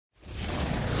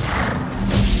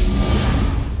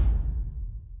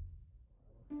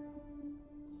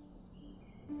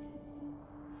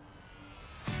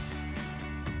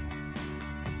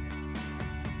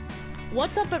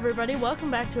What's up, everybody?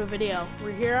 Welcome back to a video.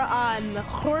 We're here on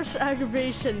horse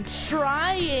aggravation,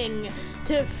 trying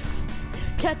to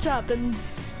catch up. And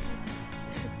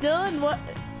Dylan, what,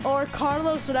 or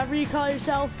Carlos, whatever you call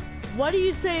yourself, what do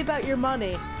you say about your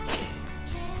money?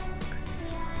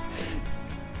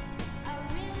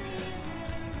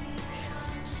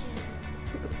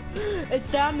 It's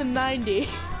down to 90.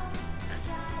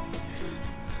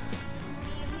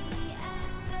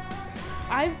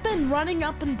 I've been running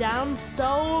up and down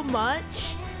so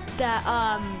much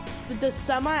that with the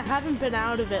semi, I haven't been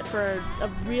out of it for a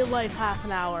real life half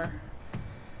an hour.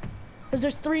 Because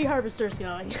there's 3 harvesters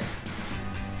going.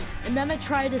 And then I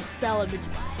try to sell it.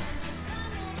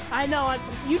 I know,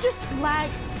 you just lag.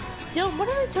 Dylan, what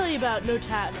did I tell you about no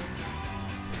tapping?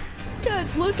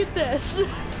 Guys, look at this.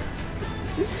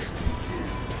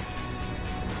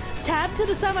 Tab to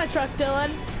the semi truck,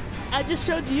 Dylan. I just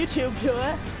showed YouTube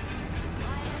to it.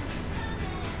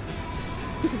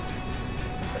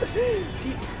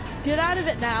 Get out of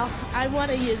it now. I want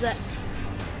to use it.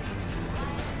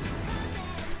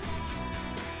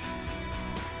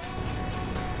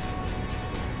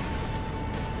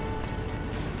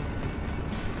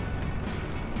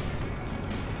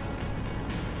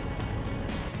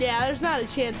 Yeah, there's not a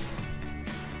chance.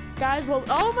 Guys, well,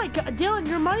 oh my god, Dylan,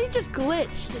 your money just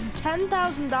glitched and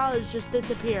 $10,000 just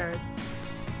disappeared.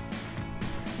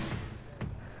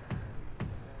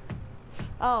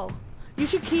 Oh. You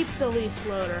should keep the lease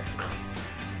loader.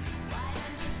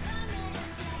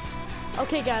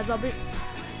 Okay, guys, I'll be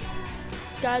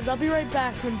right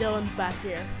back when Dylan's back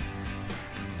here.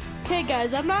 Okay,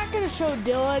 guys, I'm not gonna show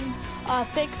Dylan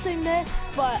fixing this,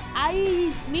 but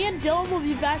me and Dylan will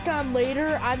be back on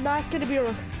later. I'm not gonna be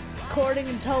recording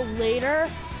until later,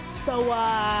 so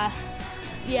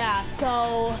yeah,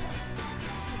 so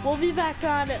we'll be back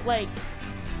on at like.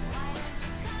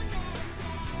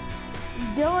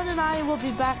 Dylan and I will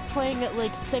be back playing at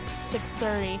like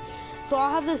 6:30. So I'll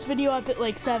have this video up at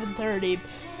like 7:30,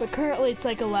 but currently it's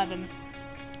like 11.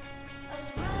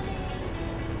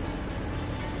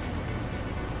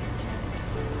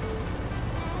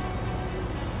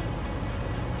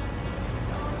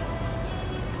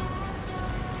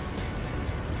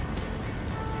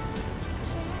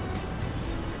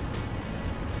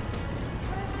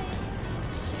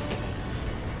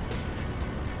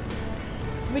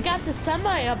 We got the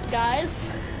semi up, guys.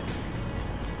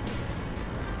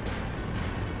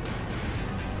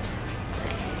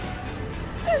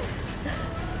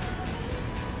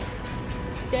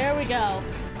 There we go.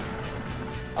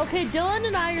 Okay, Dylan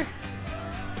and I are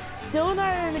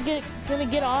gonna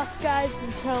get off, guys,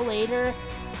 until later.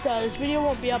 So this video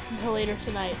won't be up until later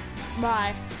tonight.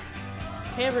 Bye.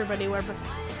 Hey everybody,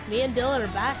 me and Dylan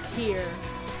are back here.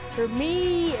 For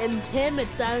me and Tim,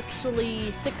 it's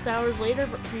actually 6 hours later,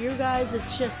 but for you guys,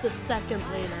 it's just a second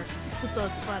later. So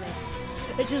it's funny.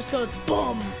 It just goes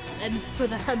boom, and for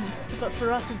them, but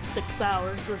for us, it's 6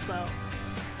 hours or so.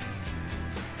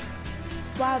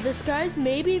 Wow, this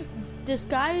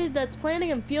guy that's planning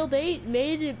in field 8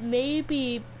 made it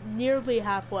maybe nearly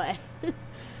halfway.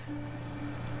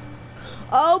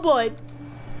 Oh boy.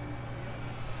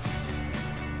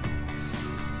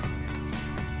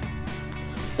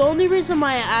 The only reason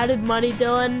why I added money,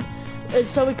 Dylan, is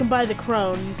so we can buy the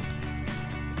crone.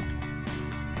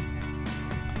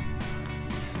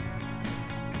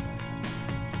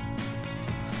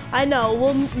 I know,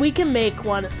 we can make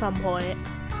one at some point.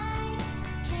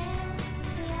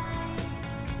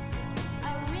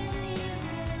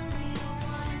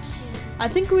 I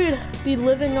think we'd be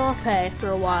living off hay for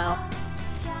a while.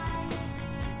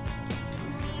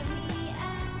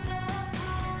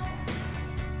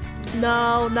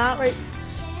 No, not right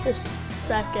this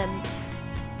second.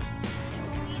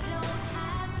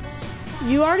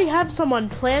 You already have someone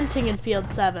planting in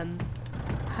field 7.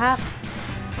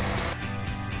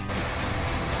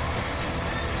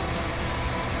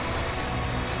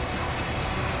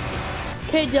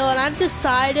 Okay, Dylan, I've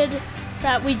decided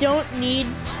that we don't need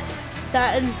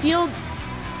that in field.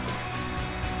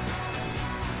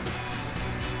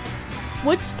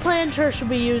 Which planter should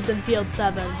we use in field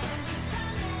 7?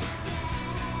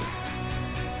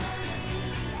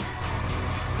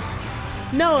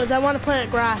 No, as I want to plant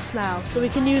grass now, so we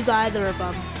can use either of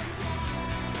them.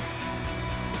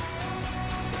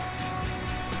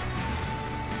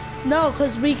 No,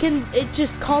 because it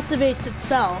just cultivates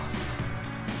itself.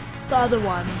 The other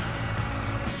one.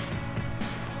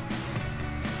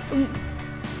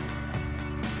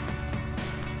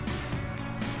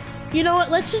 You know what,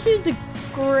 let's just use the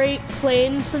Great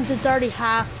Plains since it's already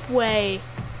halfway.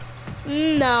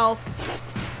 No.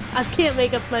 I can't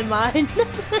make up my mind.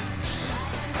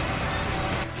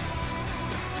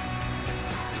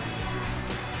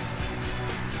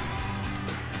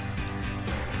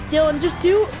 Dylan,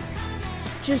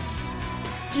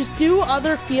 just do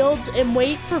other fields and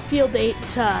wait for field 8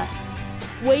 to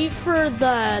wait for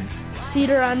the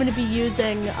seeder I'm gonna be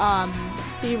using.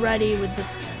 Be ready with the.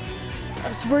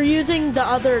 So we're using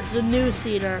the new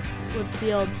seeder with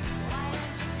field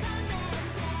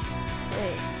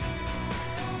 8.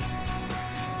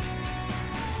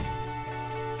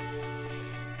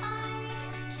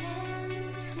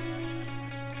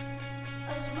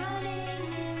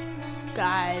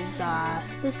 Guys,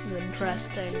 this is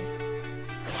interesting.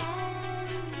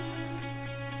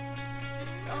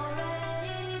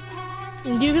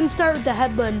 And you can start with the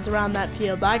headlands around that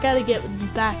field. I gotta get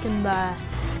back in the...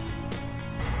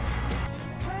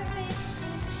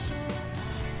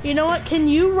 You know what? Can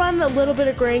you run a little bit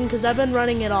of grain? Because I've been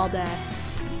running it all day.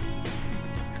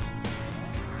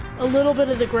 A little bit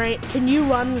of the grain. Can you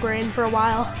run grain for a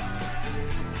while?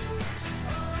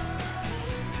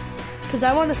 Because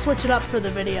I want to switch it up for the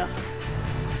video.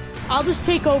 I'll just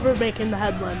take over making the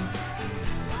headlands.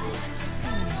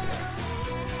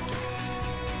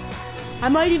 I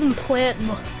might even plant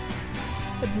more.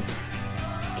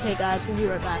 Okay guys, we'll be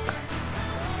right back.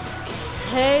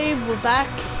 Okay, we're back.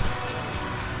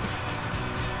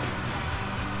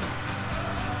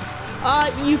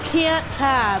 You can't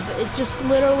tab. It just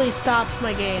literally stops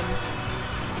my game.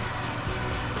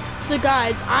 So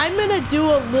guys, I'm gonna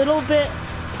do a little bit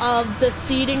of the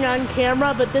seeding on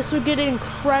camera, but this would get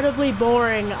incredibly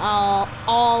boring all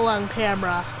on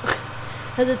camera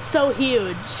because it's so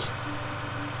huge.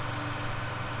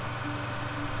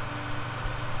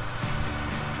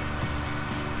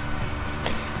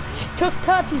 She took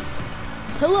Tati's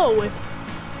pillow with.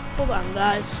 Hold on,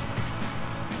 guys.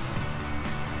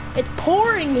 It's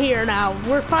pouring here now.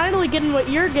 We're finally getting what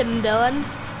you're getting, Dylan.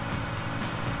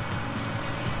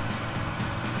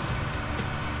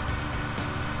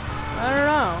 I don't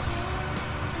know.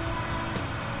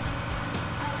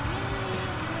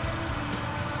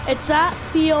 It's at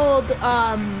field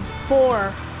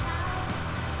 4.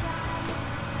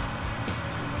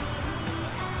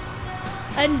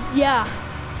 And yeah,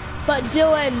 but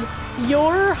Dylan,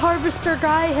 your harvester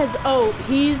guy has oat.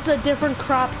 He's a different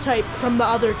crop type from the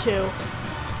other two.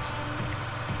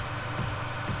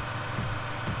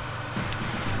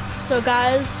 So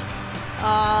guys,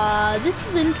 this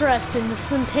is interesting. This is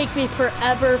gonna take me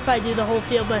forever if I do the whole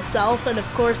field myself, and of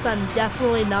course I'm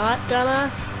definitely not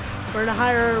gonna. We're gonna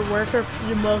hire a worker to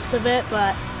do most of it,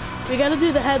 but we gotta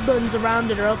do the headlands around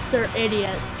it or else they're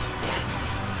idiots.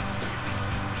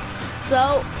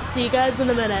 So, see you guys in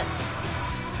a minute.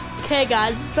 Okay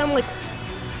guys, it's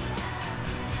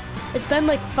been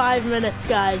like 5 minutes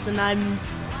guys, and I'm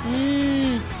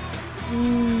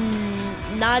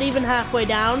not even halfway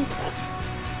down.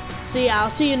 So yeah,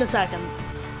 I'll see you in a second.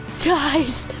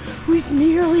 Guys, we've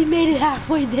nearly made it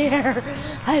halfway there.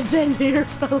 I've been here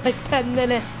for like 10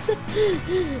 minutes.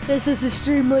 This is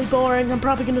extremely boring. I'm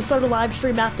probably gonna start a live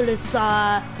stream after this,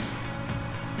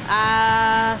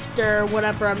 after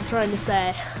whatever I'm trying to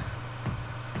say.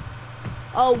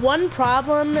 Oh, one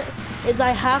problem is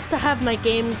I have to have my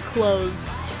game closed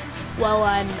while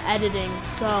I'm editing,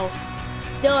 so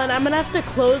Dylan, I'm gonna have to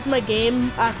close my game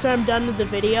after I'm done with the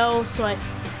video, so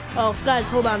oh, guys,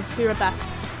 hold on, be right back.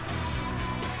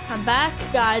 I'm back,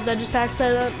 guys. I just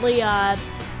accidentally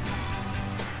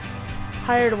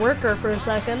hired a worker for a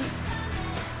second.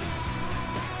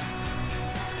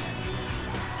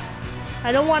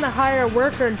 I don't want to hire a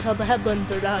worker until the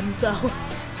headlands are done, so.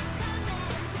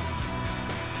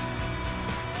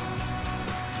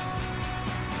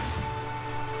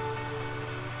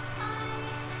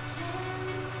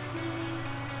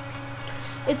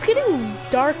 It's getting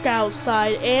dark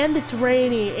outside, and it's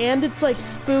rainy, and it's like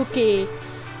spooky,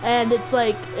 and it's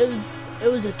like it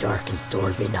was a dark and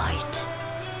stormy night.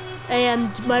 And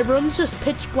my room's just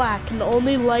pitch black, and the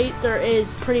only light there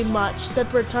is pretty much,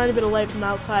 except for a tiny bit of light from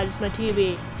outside, is my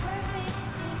TV.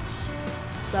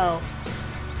 So,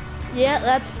 yeah,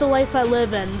 that's the life I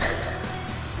live in.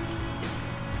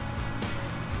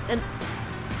 And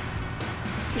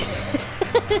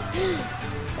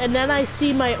and then I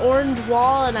see my orange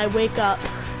wall and I wake up.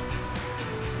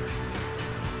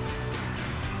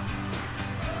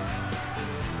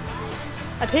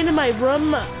 I painted my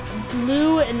room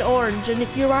blue and orange, and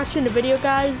if you're watching the video,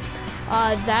 guys,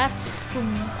 I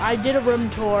did a room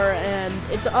tour, and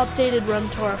it's an updated room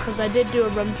tour because I did do a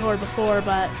room tour before,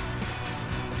 but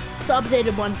it's an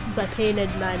updated one since I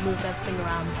painted and I moved everything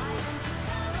around.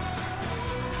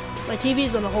 My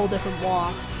TV's on a whole different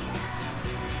wall.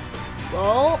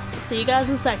 Well, see you guys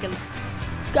in a second.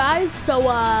 Guys, so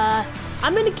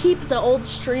I'm gonna keep the old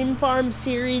stream farm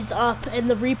series up and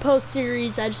the repo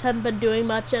series. I just haven't been doing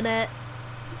much in it.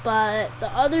 But the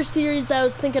other series I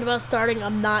was thinking about starting,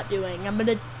 I'm not doing. I'm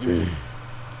gonna...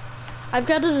 I've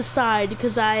got to decide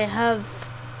because I'm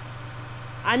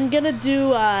gonna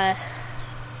do,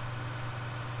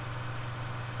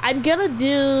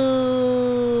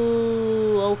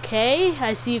 okay.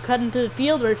 I see you cut into the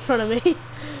field right in front of me.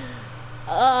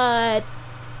 I'm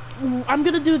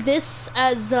gonna do this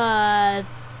as a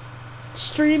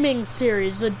streaming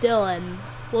series with Dylan.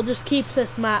 We'll just keep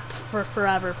this map for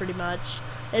forever, pretty much.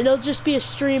 And it'll just be a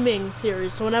streaming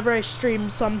series, so whenever I stream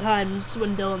sometimes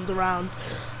when Dylan's around,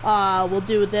 we'll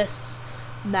do this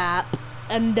map.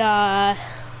 And,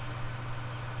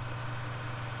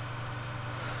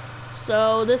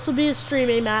 so this will be a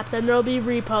streaming map, then there'll be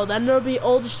repo, then there'll be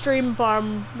old stream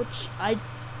farm, which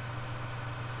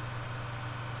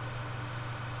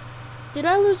Did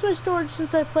I lose my storage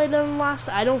since I played on last?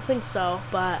 I don't think so,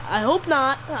 but I hope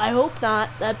not. I hope not.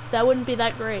 That wouldn't be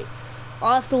that great.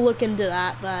 I'll have to look into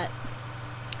that, but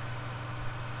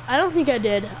I don't think I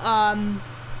did.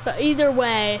 But either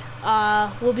way,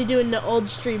 we'll be doing the old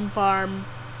stream farm,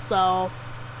 so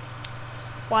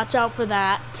watch out for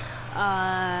that.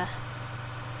 I've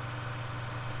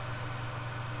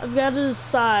got to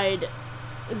decide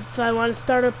if I want to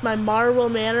start up my Marble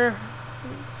Manor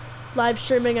live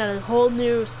streaming on a whole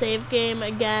new save game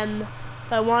again.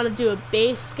 If I want to do a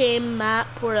base game map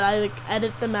where I like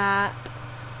edit the map,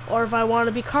 or if I want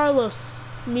to be Carlos,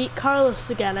 meet Carlos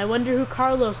again. I wonder who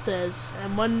Carlos is,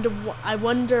 and I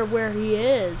wonder where he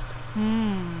is.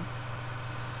 I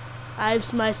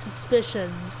have my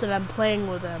suspicions that I'm playing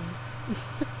with him.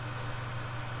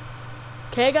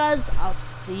 Okay guys, I'll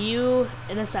see you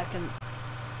in a second.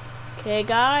 Okay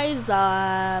guys,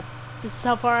 this is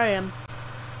how far I am.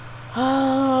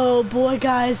 Oh boy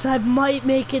guys, I might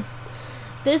make it.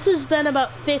 This has been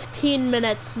about 15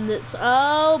 minutes in this,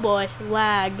 oh boy,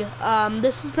 lag.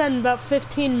 This has been about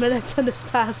 15 minutes in this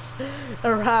pass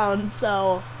around,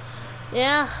 so,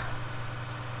 yeah.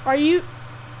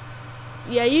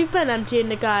 Yeah, you've been emptying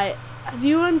the guy. Have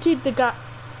you emptied the guy?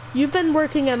 You've been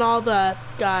working on all the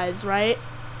guys, right?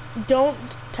 Don't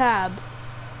tab.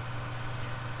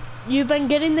 You've been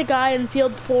getting the guy in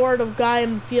field 4, the guy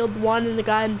in field 1, and the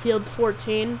guy in field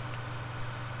 14.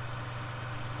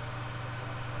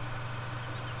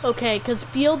 Okay, because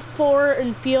field 4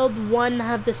 and field 1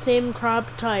 have the same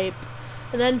crop type,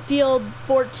 and then field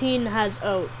 14 has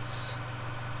oats.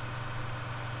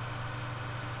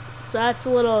 So that's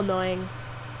a little annoying.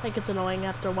 I think it's annoying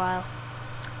after a while.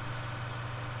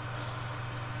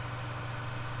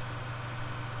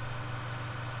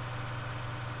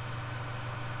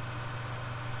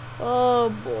 Oh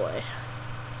boy.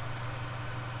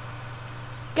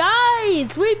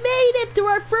 Guys, we made it through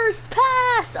our first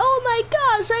pass. Oh my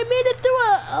gosh, I made it through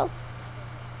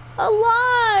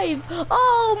alive.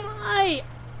 Oh my.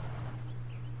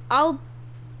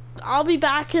 I'll be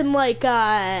back in like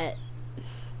guys,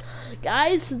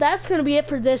 that's gonna be it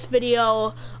for this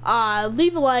video.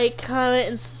 Leave a like, comment,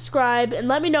 and subscribe, and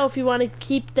let me know if you want to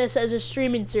keep this as a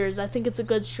streaming series. I think it's a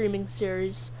good streaming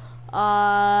series.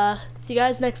 See you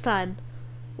guys next time.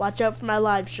 Watch out for my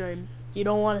live stream. You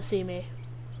don't want to see me.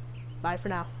 Bye for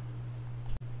now.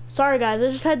 Sorry guys, I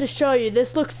just had to show you.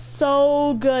 This looks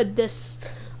so good. This,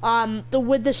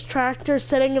 with this tractor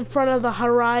sitting in front of the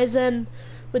horizon,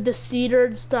 with the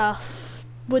cedar stuff,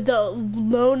 with the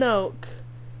lone oak.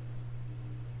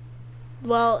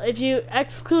 Well, if you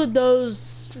exclude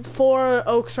those 4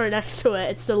 oaks right next to it,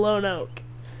 it's the lone oak.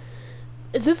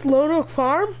 Is this Lone Oak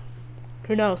Farm?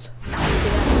 Who knows?